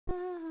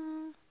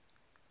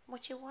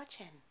What you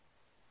watching?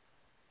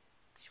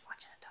 She's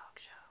watching a dog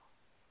show.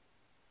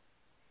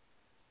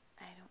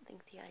 I don't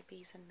think the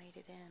IBs have made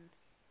it in.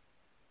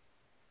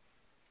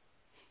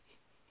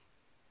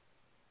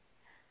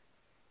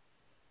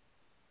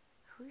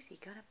 Who's he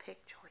gonna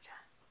pick, Georgia?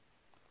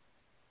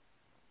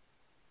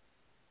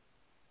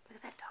 Look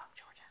at that dog,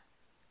 Georgia.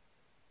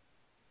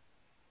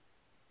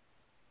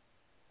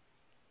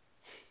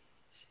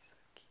 She's so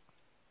cute.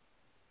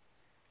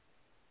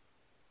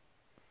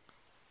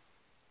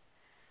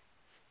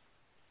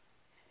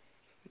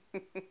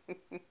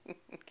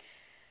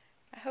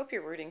 I hope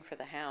you're rooting for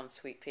the hound,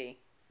 Sweet Pea.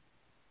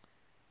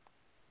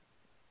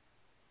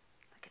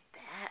 Look at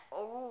that.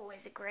 Oh,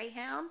 is it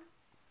Greyhound?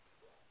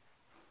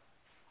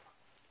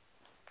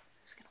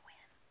 Who's gonna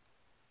win?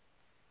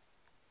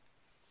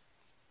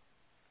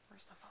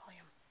 Where's the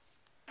volume?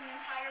 An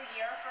entire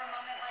year for a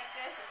moment like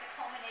this. It's a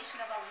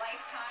culmination of a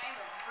lifetime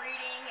of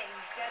breeding and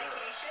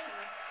dedication.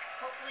 And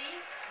hopefully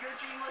your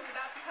dream was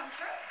about to come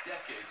true.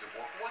 Decades of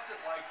work. What's it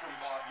like from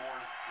Bob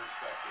Moore's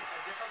perspective? It's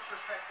a different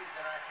perspective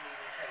than I can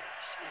even take.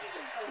 It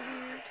is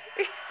totally different.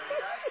 But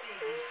as I see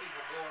these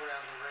people go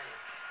around the ring,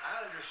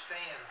 I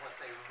understand what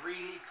they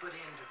really put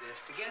into this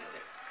to get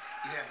there.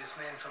 You have this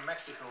man from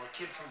Mexico, a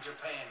kid from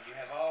Japan. You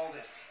have all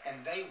this,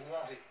 and they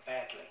want it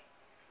badly.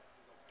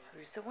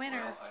 Who's the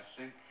winner? Well, I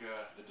think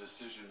the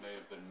decision may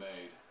have been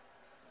made.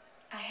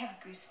 I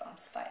have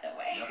goosebumps, by the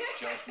way. Yep,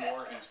 Judge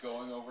Moore is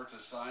going over to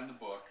sign the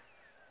book.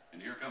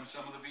 And here come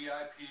some of the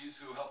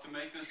VIPs who helped to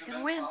make this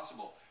event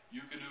possible.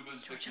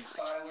 Eukanuba's Vicky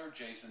Seiler,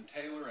 Jason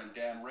Taylor, and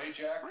Dan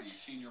Rajak, the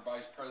Senior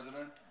Vice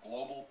President,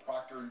 Global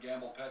Procter &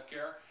 Gamble Pet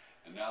Care.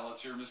 And now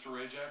let's hear Mr.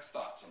 Rajak's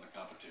thoughts on the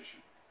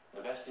competition.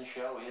 The Best in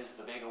Show is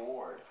the big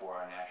award for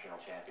our national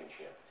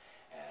championship.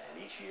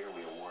 And each year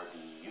we award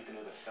the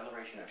Eukanuba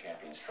Celebration of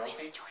Champions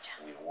Trophy.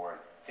 We award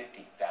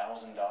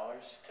 $50,000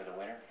 to the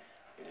winner.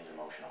 It is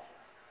emotional.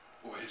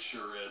 Boy, it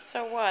sure is.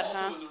 So what, also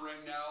huh? in the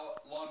ring now,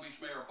 Long Beach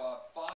Mayor Bob Foster.